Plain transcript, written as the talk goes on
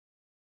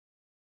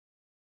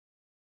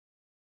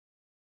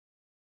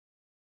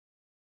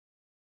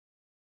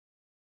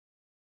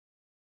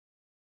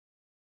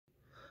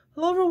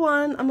Hello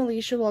everyone, I'm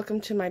Alicia.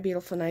 Welcome to my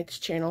Beautiful Nights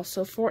channel.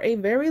 So for a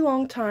very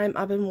long time,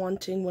 I've been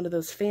wanting one of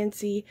those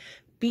fancy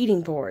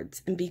beading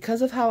boards. And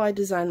because of how I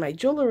design my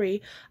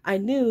jewelry, I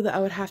knew that I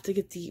would have to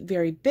get the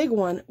very big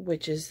one,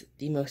 which is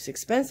the most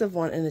expensive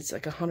one, and it's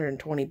like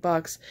 120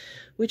 bucks,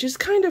 which is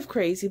kind of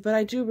crazy, but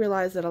I do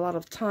realize that a lot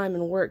of time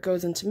and work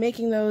goes into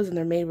making those, and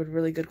they're made with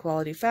really good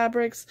quality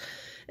fabrics.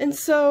 And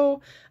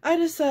so I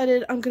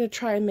decided I'm going to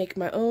try and make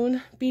my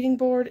own beading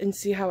board and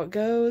see how it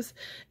goes.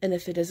 And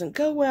if it doesn't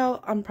go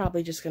well, I'm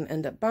probably just going to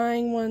end up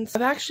buying one. So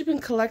I've actually been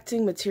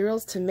collecting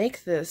materials to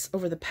make this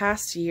over the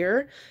past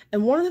year.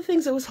 And one of the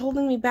things that was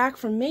holding me back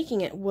from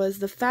making it was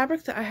the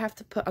fabric that I have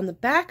to put on the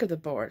back of the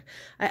board.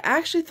 I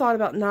actually thought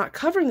about not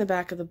covering the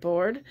back of the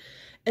board.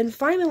 And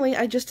finally,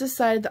 I just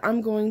decided that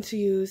I'm going to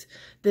use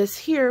this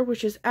here,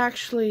 which is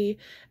actually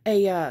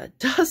a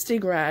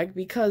dusting rag,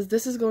 because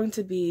this is going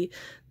to be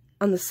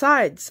on the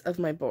sides of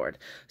my board.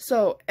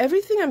 So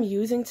everything I'm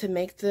using to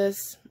make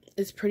this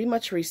is pretty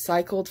much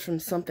recycled from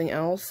something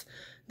else.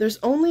 There's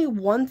only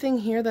one thing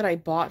here that I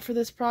bought for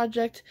this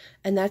project,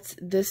 and that's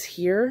this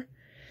here.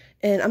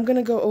 And I'm going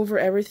to go over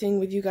everything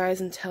with you guys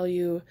and tell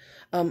you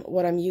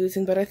what I'm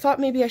using. But I thought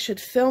maybe I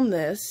should film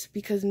this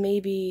because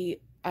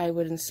maybe I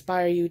would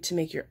inspire you to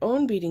make your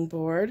own beading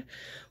board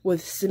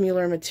with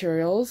similar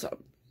materials.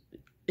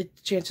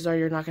 Chances are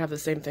you're not going to have the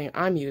same thing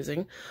I'm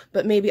using,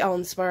 but maybe I'll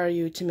inspire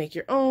you to make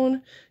your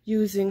own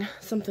using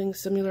something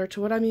similar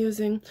to what I'm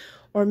using.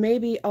 Or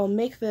maybe I'll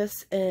make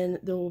this and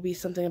there will be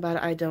something about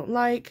it I don't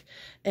like,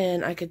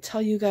 and I could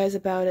tell you guys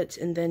about it,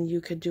 and then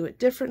you could do it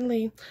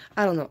differently.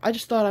 I don't know. I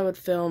just thought I would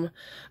film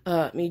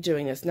me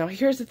doing this. Now,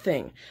 here's the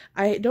thing.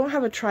 I don't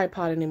have a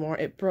tripod anymore.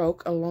 It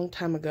broke a long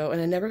time ago,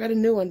 and I never got a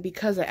new one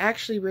because I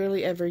actually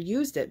rarely ever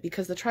used it,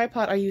 because the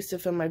tripod I used to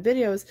film my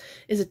videos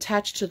is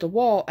attached to the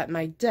wall at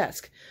my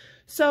desk.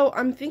 So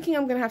I'm thinking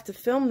I'm going to have to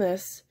film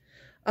this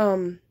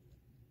on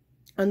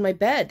my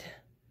bed.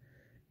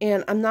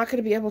 And I'm not going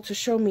to be able to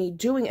show me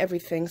doing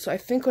everything. So I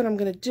think what I'm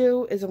going to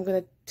do is I'm going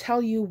to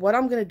tell you what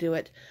I'm going to do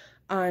it.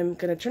 I'm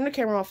going to turn the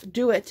camera off,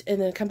 do it, and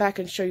then come back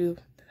and show you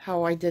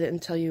how I did it and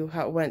tell you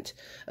how it went,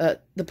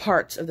 the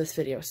parts of this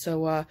video.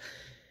 So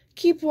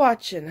keep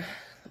watching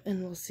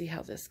and we'll see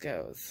how this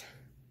goes.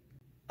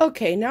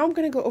 Okay, now I'm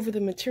going to go over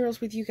the materials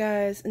with you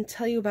guys and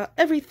tell you about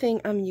everything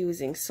I'm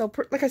using. So,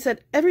 like I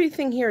said,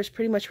 everything here is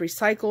pretty much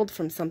recycled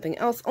from something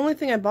else. Only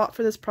thing I bought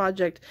for this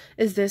project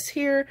is this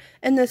here,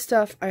 and this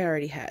stuff I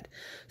already had.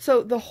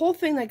 So, the whole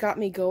thing that got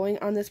me going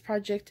on this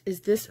project is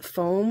this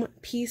foam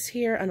piece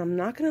here, and I'm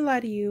not going to lie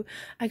to you,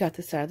 I got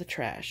this out of the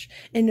trash.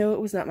 And no, it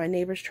was not my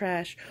neighbor's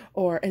trash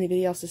or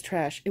anybody else's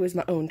trash. It was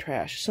my own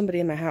trash. Somebody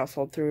in my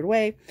household threw it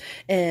away,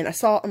 and I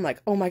saw it, I'm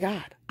like, oh my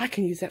god, I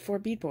can use that for a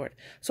beadboard.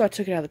 So I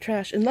took it out of the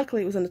trash, and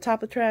luckily it was on the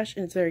top of the trash,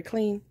 and it's very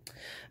clean.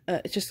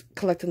 It's just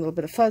collecting a little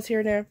bit of fuzz here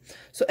and there.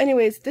 So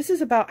anyways, this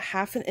is about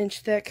 1/2 inch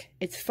thick.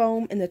 It's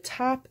foam, and the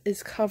top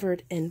is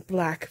covered in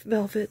black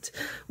velvet,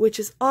 which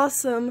is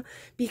awesome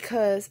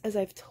because, as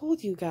I've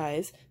told you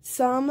guys,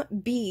 some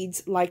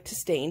beads like to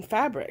stain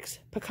fabrics,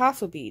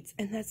 Picasso beads,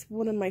 and that's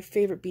one of my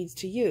favorite beads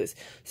to use.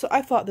 So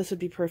I thought this would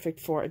be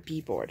perfect for a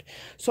beadboard.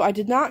 So I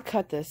did not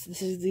cut this.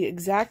 This is the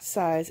exact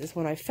size as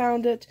when I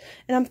found it,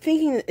 and I'm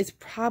thinking that it's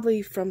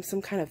probably from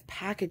some kind of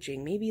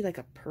packaging, maybe like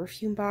a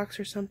perfume box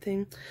or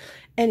something.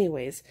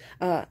 Anyways,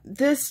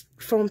 this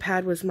foam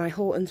pad was my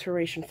whole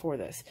inspiration for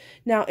this.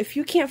 Now, if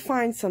you can't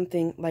find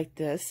something like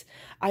this,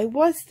 I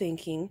was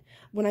thinking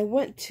when I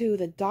went to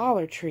the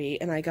Dollar Tree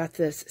and I got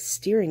this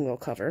steering wheel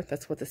cover,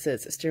 that's what this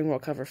is, a steering wheel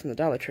cover from the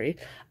Dollar Tree,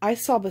 I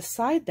saw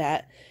beside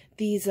that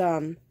these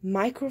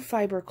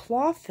microfiber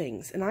cloth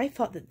things, and I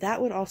thought that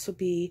that would also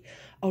be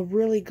a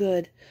really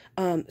good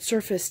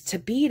surface to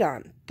bead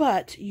on,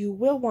 but you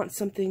will want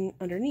something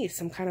underneath,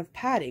 some kind of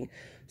padding.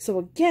 So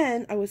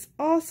again, I was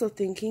also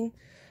thinking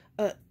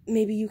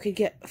maybe you could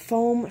get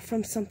foam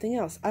from something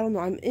else. I don't know,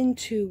 I'm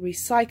into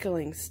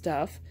recycling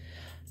stuff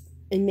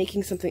and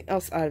making something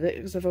else out of it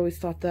because I've always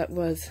thought that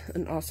was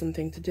an awesome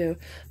thing to do.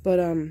 But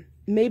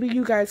maybe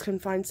you guys can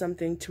find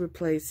something to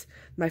replace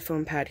my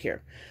foam pad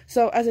here.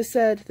 So as I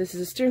said, this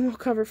is a steering wheel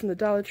cover from the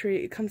Dollar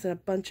Tree. It comes in a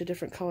bunch of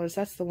different colors.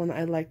 That's the one that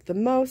I liked the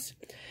most.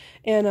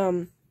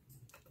 And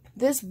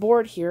this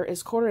board here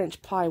is 1/4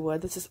 inch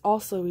plywood. This is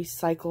also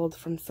recycled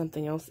from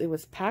something else. It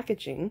was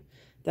packaging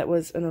that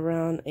was in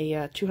around a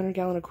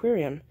 200-gallon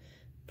aquarium.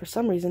 For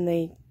some reason,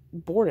 they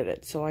boarded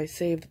it, so I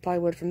saved the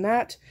plywood from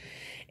that.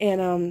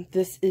 And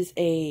this is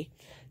a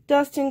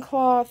dusting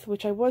cloth,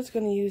 which I was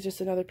going to use just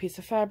another piece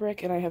of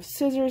fabric. And I have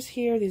scissors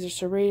here. These are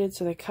serrated,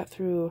 so they cut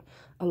through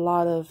a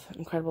lot of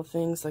incredible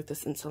things like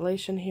this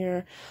insulation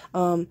here.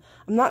 I'm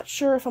not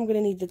sure if I'm going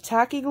to need the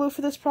tacky glue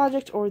for this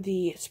project or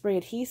the spray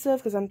adhesive,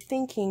 because I'm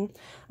thinking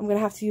I'm going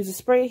to have to use a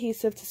spray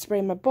adhesive to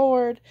spray my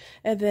board,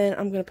 and then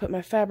I'm going to put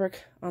my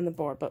fabric on the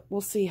board, but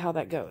we'll see how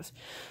that goes.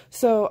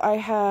 So I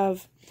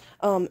have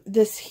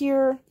this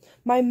here.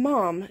 My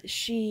mom,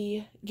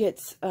 she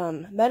gets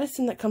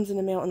medicine that comes in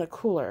the mail in a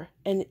cooler,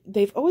 and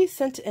they've always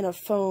sent it in a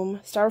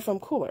styrofoam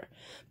cooler,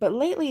 but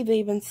lately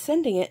they've been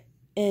sending it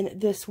in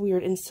this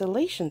weird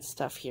insulation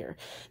stuff here.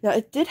 Now,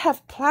 it did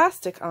have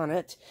plastic on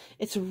it.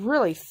 It's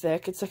really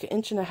thick. It's like 1.5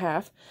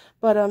 inches,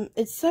 but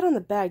it said on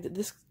the bag that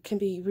this can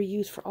be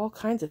reused for all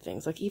kinds of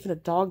things, like even a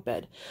dog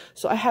bed.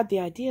 So I had the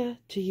idea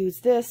to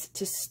use this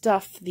to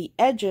stuff the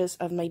edges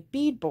of my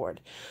beadboard.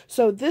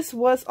 So this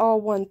was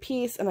all one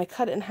piece, and I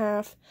cut it in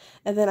half,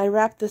 and then I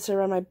wrapped this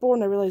around my board,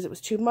 and I realized it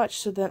was too much,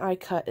 so then I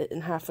cut it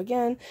in half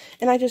again,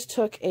 and I just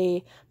took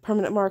a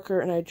permanent marker,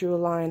 and I drew a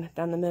line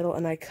down the middle,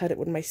 and I cut it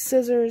with my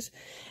scissors,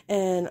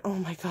 and oh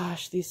my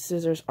gosh, these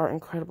scissors are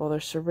incredible. They're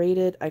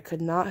serrated. I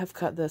could not have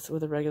cut this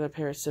with a regular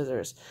pair of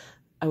scissors.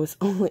 I was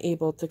only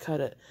able to cut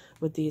it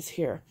with these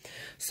here.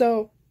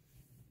 So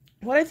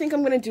what I think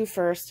I'm going to do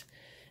first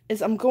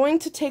is I'm going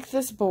to take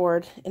this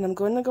board and I'm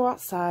going to go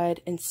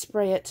outside and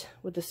spray it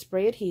with the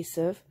spray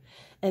adhesive,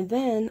 and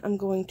then I'm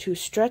going to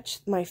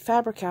stretch my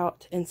fabric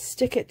out and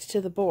stick it to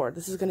the board.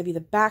 This is going to be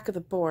the back of the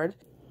board.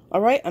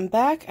 Alright, I'm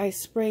back. I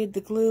sprayed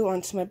the glue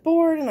onto my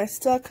board and I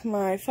stuck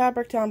my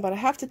fabric down, but I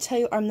have to tell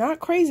you, I'm not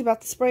crazy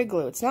about the spray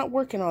glue. It's not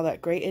working all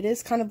that great. It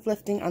is kind of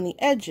lifting on the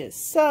edges.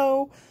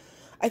 So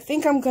I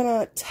think I'm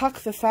gonna tuck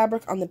the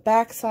fabric on the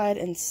back side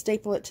and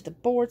staple it to the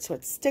board so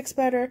it sticks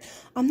better.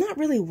 I'm not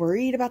really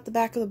worried about the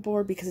back of the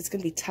board because it's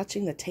gonna be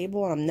touching the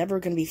table, and I'm never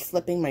gonna be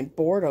flipping my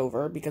board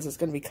over because it's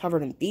gonna be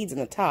covered in beads in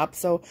the top.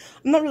 So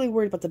I'm not really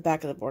worried about the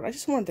back of the board. I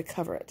just wanted to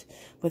cover it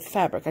with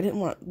fabric. I didn't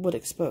want wood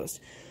exposed.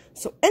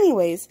 So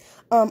anyways,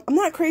 I'm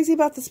not crazy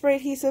about the spray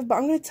adhesive, but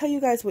I'm going to tell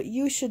you guys what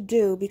you should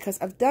do, because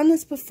I've done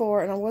this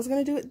before and I was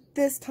going to do it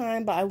this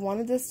time, but I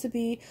wanted this to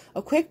be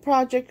a quick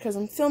project because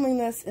I'm filming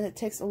this and it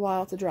takes a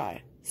while to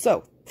dry.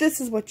 So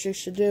this is what you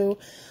should do.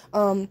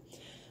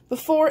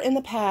 Before, in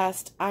the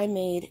past, I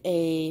made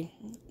a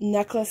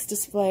necklace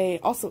display,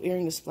 also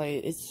earring display.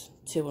 It's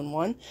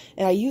 2-in-1,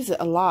 and I use it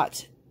a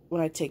lot when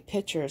I take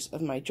pictures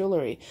of my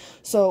jewelry.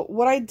 So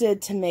what I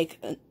did to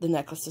make the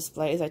necklace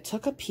display is I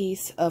took a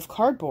piece of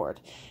cardboard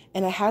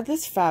and I had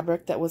this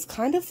fabric that was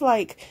kind of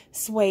like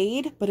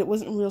suede, but it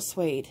wasn't real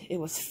suede. It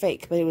was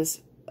fake, but it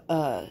was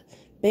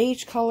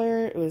beige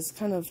color. It was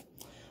kind of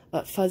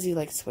fuzzy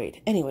like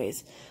suede.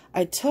 Anyways,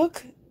 I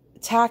took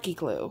tacky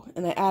glue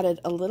and I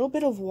added a little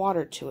bit of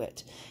water to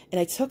it,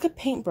 and I took a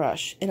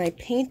paintbrush and I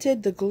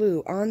painted the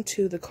glue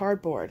onto the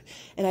cardboard,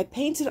 and I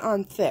painted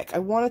on thick. I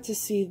wanted to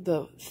see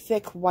the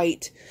thick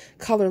white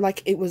color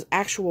like it was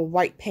actual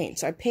white paint.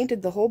 So I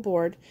painted the whole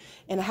board,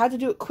 and I had to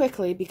do it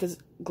quickly because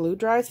glue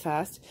dries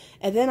fast,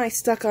 and then I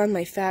stuck on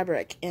my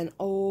fabric, and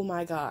oh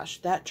my gosh,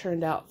 that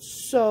turned out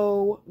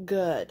so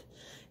good.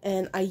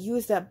 And I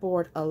use that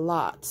board a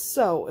lot.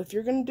 So if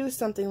you're going to do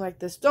something like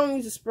this, don't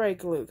use a spray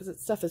glue because that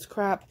stuff is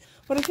crap.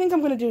 What I think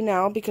I'm going to do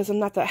now, because I'm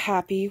not that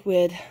happy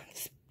with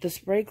the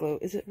spray glue,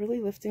 is it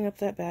really lifting up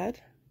that bad?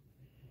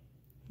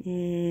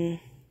 No,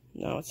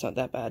 it's not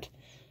that bad.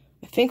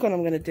 I think what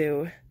I'm going to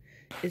do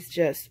is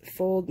just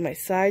fold my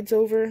sides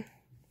over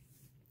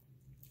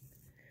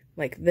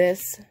like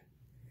this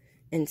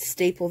and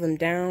staple them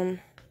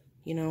down,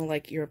 you know,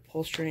 like you're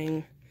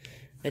upholstering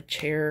a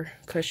chair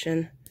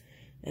cushion.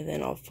 And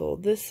then I'll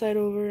fold this side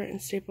over and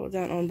staple it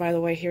down. Oh, and by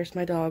the way, here's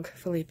my dog,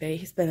 Felipe.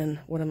 He's been in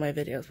one of my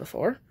videos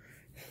before.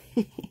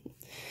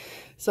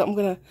 So I'm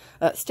going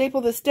to staple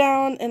this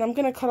down, and I'm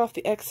going to cut off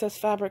the excess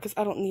fabric because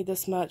I don't need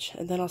this much.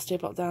 And then I'll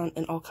staple it down,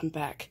 and I'll come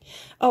back.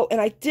 Oh, and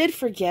I did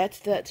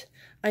forget that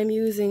I'm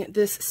using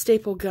this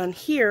staple gun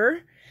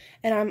here.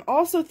 And I'm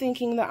also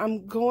thinking that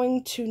I'm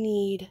going to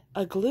need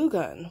a glue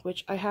gun,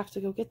 which I have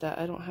to go get that.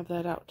 I don't have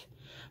that out.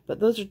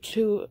 But those are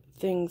two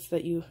things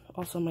that you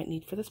also might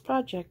need for this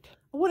project.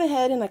 I went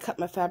ahead and I cut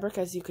my fabric,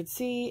 as you could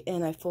see,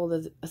 and I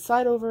folded a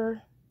side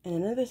over and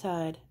another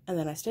side, and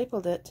then I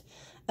stapled it.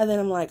 And then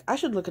I'm like, I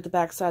should look at the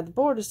back side of the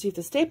board to see if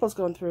the staple's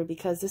going through,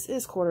 because this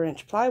is 1/4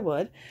 inch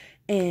plywood.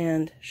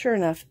 And sure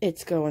enough,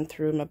 it's going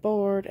through my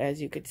board,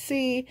 as you could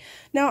see.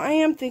 Now, I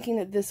am thinking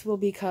that this will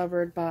be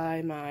covered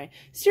by my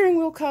steering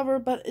wheel cover,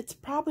 but it's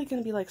probably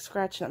going to be like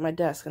scratching at my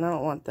desk, and I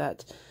don't want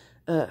that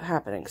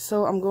happening.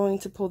 So I'm going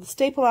to pull the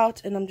staple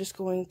out, and I'm just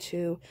going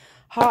to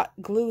hot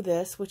glue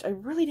this, which I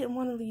really didn't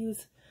want to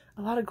use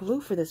a lot of glue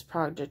for this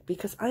project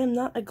because I am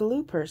not a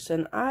glue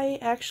person. I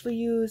actually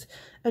use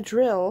a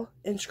drill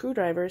and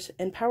screwdrivers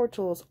and power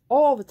tools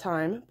all the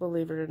time,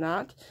 believe it or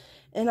not,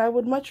 and I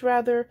would much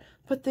rather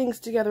put things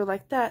together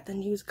like that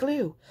than use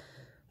glue.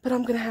 But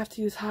I'm going to have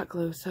to use hot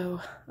glue,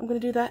 so I'm going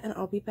to do that and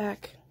I'll be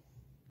back.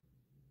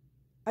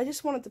 I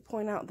just wanted to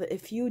point out that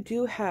if you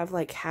do have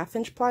like 1/2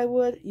 inch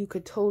plywood, you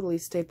could totally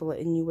staple it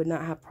and you would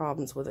not have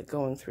problems with it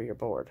going through your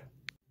board.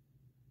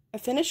 I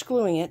finished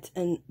gluing it,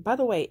 and by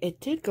the way, it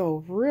did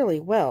go really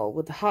well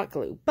with the hot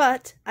glue,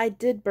 but I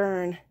did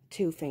burn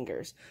 2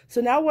 fingers.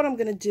 So now what I'm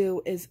going to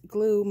do is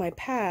glue my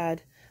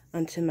pad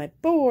onto my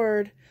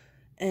board,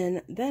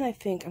 and then I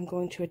think I'm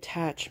going to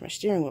attach my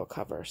steering wheel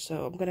cover.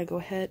 So I'm going to go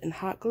ahead and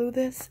hot glue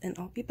this, and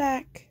I'll be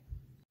back.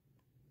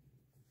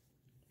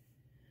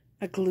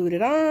 I glued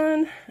it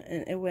on,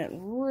 and it went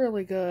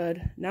really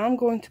good. Now I'm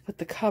going to put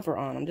the cover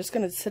on. I'm just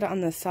going to sit it on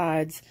the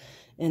sides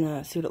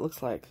and see what it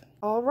looks like.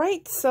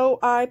 Alright, so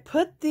I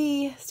put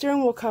the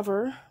steering wheel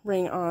cover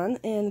ring on,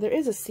 and there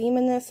is a seam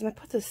in this, and I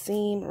put the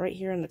seam right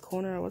here in the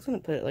corner. I was going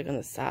to put it like on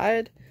the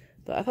side,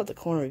 but I thought the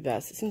corner would be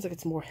best. It seems like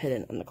it's more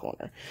hidden in the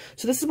corner.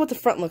 So this is what the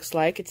front looks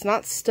like. It's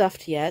not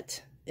stuffed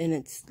yet, and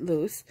it's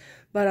loose,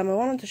 but I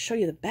wanted to show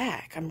you the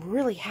back. I'm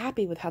really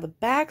happy with how the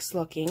back's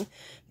looking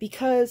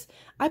because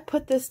I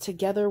put this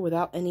together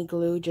without any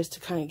glue just to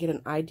kind of get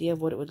an idea of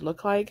what it would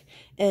look like.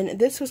 And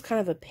this was kind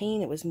of a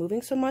pain. It was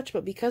moving so much,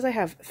 but because I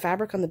have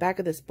fabric on the back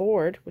of this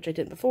board, which I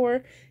didn't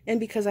before, and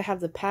because I have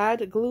the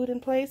pad glued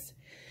in place,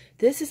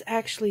 this is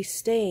actually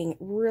staying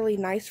really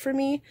nice for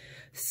me.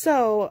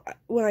 So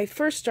when I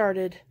first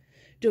started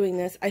doing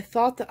this, I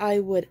thought that I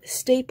would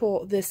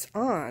staple this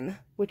on,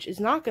 which is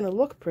not going to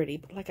look pretty,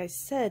 but like I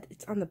said,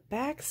 it's on the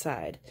back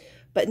side.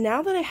 But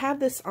now that I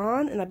have this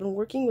on and I've been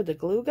working with the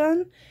glue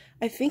gun,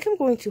 I think I'm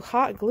going to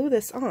hot glue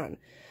this on.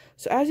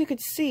 So as you can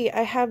see,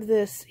 I have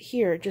this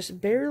here just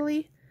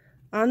barely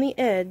on the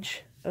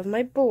edge of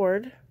my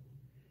board,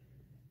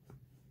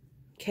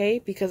 okay,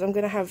 because I'm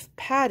going to have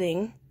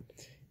padding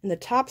in the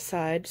top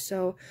side.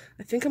 So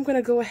I think I'm going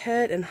to go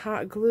ahead and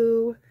hot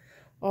glue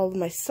all of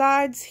my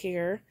sides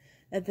here,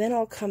 and then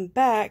I'll come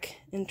back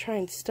and try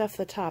and stuff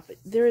the top.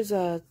 There is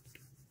a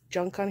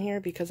junk on here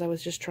because I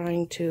was just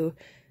trying to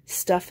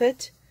stuff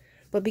it,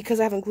 but because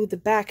I haven't glued the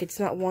back, it's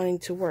not wanting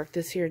to work.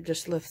 This here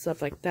just lifts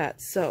up like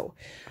that. So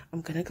I'm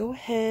gonna go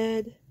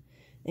ahead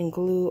and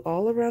glue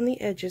all around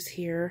the edges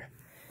here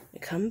and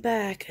come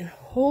back, and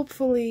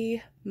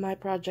hopefully my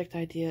project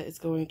idea is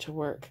going to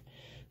work.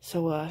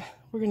 So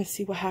we're going to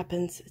see what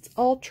happens. It's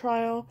all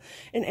trial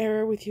and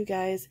error with you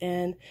guys,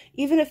 and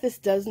even if this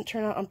doesn't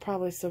turn out, I'm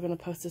probably still going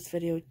to post this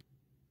video.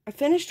 I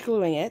finished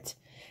gluing it,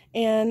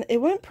 and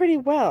it went pretty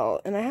well,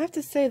 and I have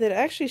to say that it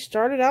actually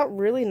started out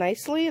really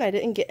nicely, and I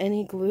didn't get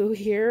any glue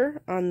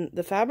here on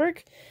the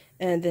fabric,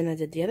 and then I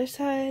did the other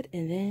side,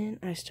 and then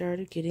I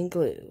started getting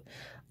glue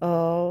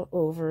all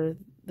over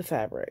the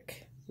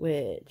fabric,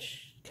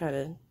 which kind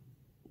of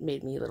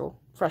made me a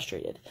little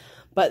frustrated.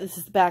 But this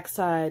is the back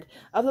side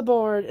of the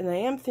board, and I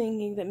am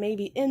thinking that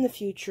maybe in the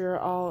future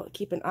I'll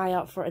keep an eye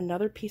out for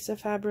another piece of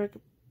fabric,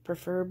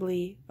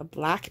 preferably a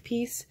black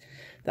piece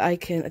that I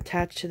can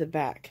attach to the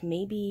back.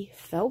 Maybe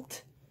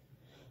felt?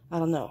 I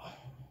don't know.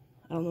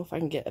 I don't know if I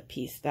can get a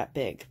piece that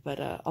big, but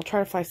I'll try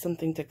to find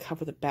something to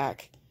cover the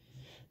back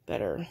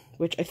better,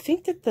 which I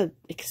think that the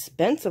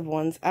expensive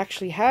ones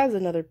actually has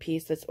another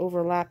piece that's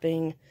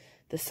overlapping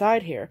the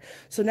side here.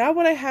 So now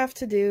what I have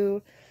to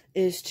do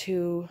is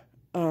to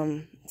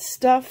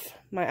stuff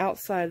my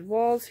outside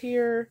walls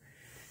here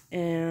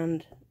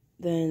and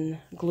then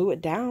glue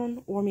it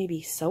down, or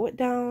maybe sew it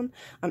down.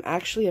 I'm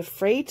actually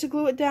afraid to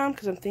glue it down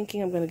because I'm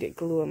thinking I'm going to get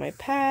glue on my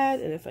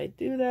pad, and if I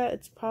do that,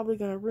 it's probably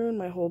going to ruin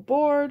my whole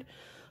board.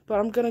 But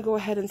I'm going to go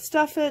ahead and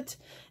stuff it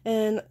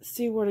and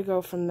see where to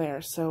go from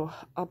there. So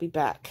I'll be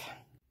back.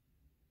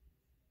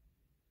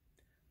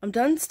 I'm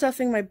done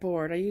stuffing my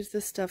board. I used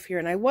this stuff here,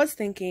 and I was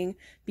thinking,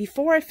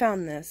 before I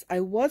found this,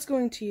 I was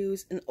going to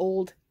use an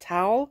old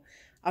towel.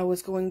 I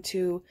was going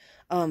to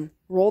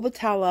roll the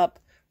towel up,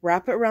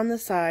 wrap it around the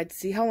side,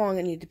 see how long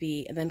it needed to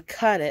be, and then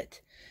cut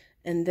it,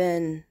 and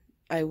then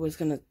I was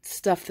going to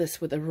stuff this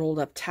with a rolled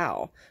up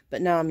towel.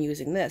 But now I'm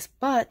using this.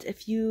 But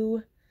if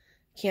you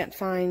can't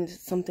find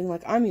something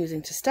like I'm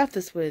using to stuff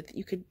this with,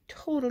 you could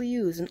totally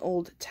use an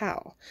old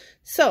towel.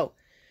 So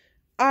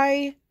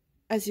I,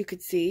 as you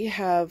could see,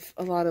 have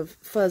a lot of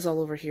fuzz all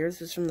over here.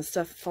 This is from the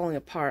stuff falling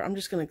apart. I'm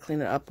just going to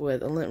clean it up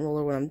with a lint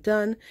roller when I'm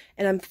done.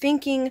 And I'm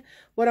thinking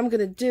what I'm going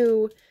to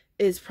do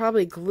is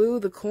probably glue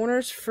the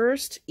corners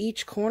first,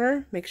 each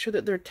corner, make sure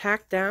that they're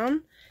tacked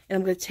down. And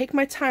I'm going to take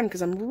my time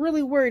because I'm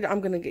really worried I'm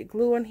going to get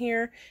glue on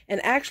here.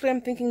 And actually, I'm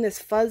thinking this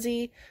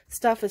fuzzy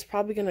stuff is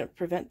probably going to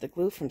prevent the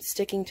glue from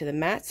sticking to the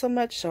mat so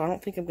much. So I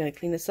don't think I'm going to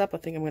clean this up. I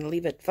think I'm going to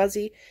leave it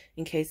fuzzy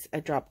in case I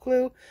drop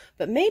glue.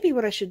 But maybe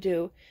what I should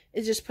do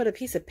is just put a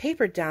piece of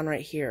paper down right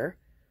here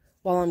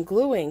while I'm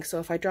gluing. So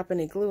if I drop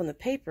any glue in the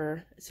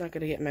paper, it's not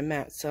going to get in my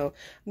mat. So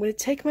I'm going to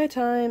take my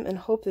time and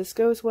hope this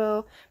goes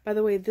well. By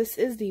the way, this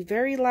is the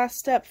very last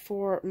step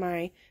for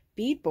my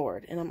bead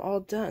board, and I'm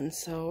all done.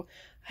 So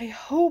I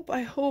hope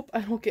I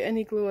don't get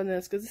any glue on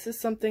this, because this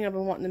is something I've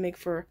been wanting to make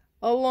for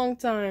a long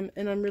time,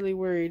 and I'm really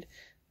worried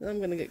that I'm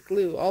going to get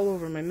glue all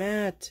over my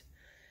mat.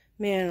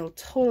 Man, it'll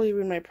totally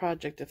ruin my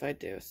project if I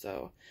do,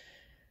 so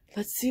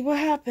let's see what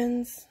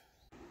happens.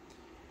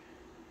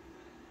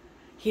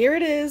 Here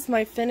it is,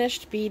 my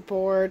finished bead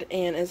board,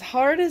 and as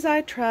hard as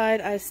I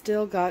tried, I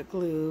still got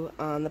glue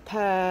on the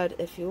pad.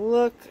 If you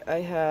look, I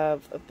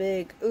have a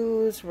big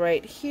ooze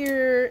right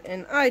here,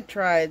 and I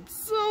tried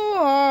so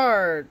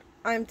hard.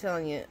 I'm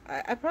telling you,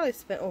 I probably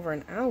spent over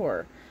an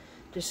hour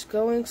just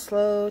going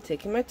slow,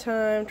 taking my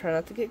time, trying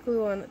not to get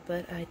glue on it,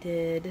 but I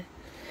did.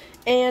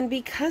 And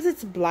because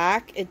it's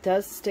black, it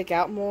does stick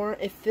out more.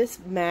 If this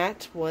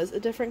mat was a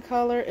different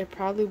color, it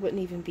probably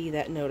wouldn't even be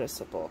that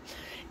noticeable.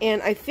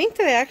 And I think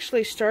that I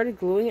actually started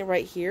gluing it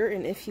right here,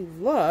 and if you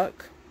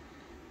look,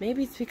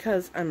 maybe it's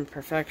because I'm a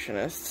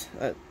perfectionist.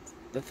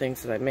 the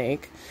things that I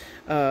make.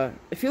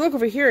 If you look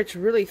over here, it's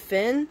really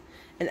thin,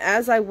 and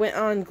as I went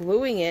on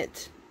gluing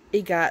it,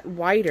 it got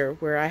wider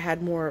where I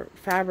had more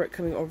fabric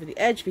coming over the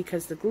edge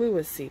because the glue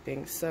was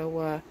seeping.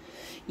 So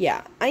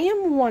yeah, I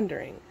am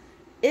wondering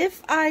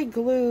if I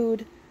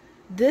glued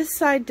this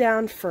side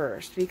down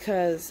first,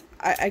 because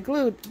I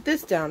glued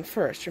this down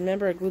first.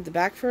 Remember, I glued the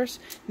back first?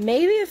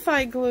 Maybe if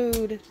I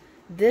glued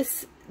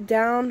this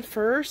down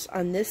first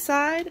on this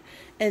side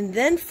and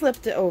then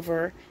flipped it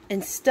over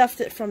and stuffed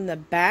it from the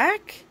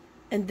back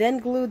and then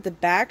glued the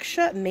back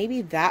shut,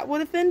 maybe that would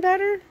have been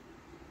better.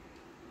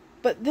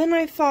 But then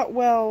I thought,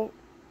 well,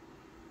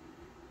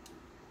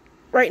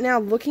 right now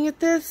looking at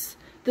this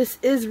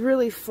is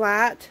really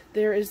flat.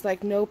 There is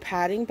like no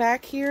padding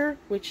back here,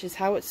 which is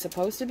how it's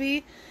supposed to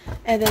be.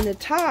 And then the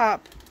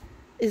top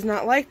is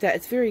not like that.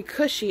 It's very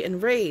cushy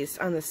and raised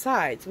on the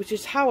sides, which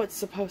is how it's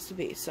supposed to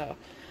be. So,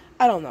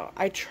 I don't know.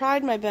 I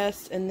tried my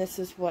best, and this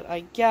is what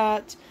I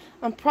got.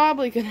 I'm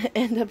probably going to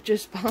end up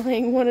just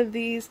buying one of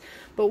these.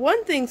 But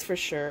one thing's for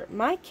sure,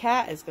 my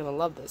cat is going to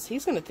love this.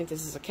 He's going to think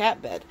this is a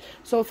cat bed.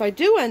 So if I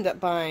do end up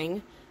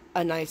buying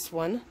a nice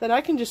one, then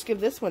I can just give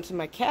this one to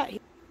my cat.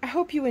 I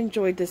hope you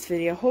enjoyed this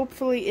video.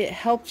 Hopefully it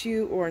helped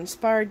you or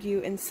inspired you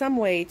in some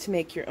way to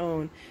make your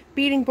own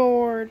beading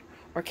board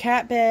or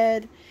cat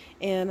bed.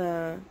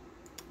 And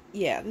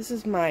yeah, this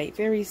is my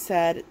very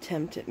sad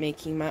attempt at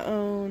making my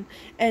own.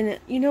 And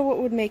you know what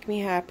would make me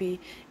happy?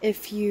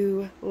 If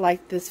you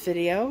liked this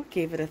video,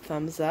 gave it a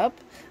thumbs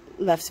up,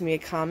 left me a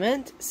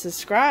comment,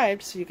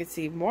 subscribed so you could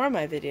see more of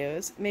my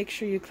videos, make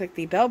sure you click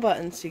the bell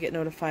button so you get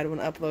notified when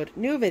I upload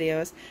new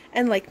videos,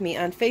 and like me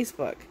on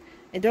Facebook.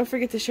 And don't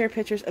forget to share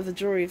pictures of the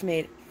jewelry you've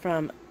made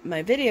from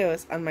my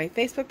videos on my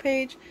Facebook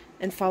page,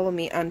 and follow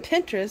me on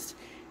Pinterest.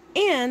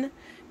 And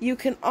you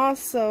can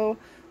also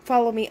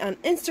follow me on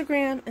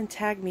Instagram and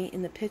tag me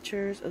in the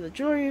pictures of the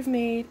jewelry you've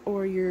made,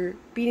 or your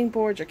beading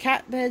boards or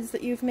cat beds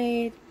that you've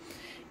made.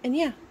 And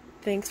yeah,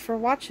 thanks for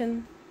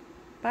watching.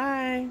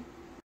 Bye.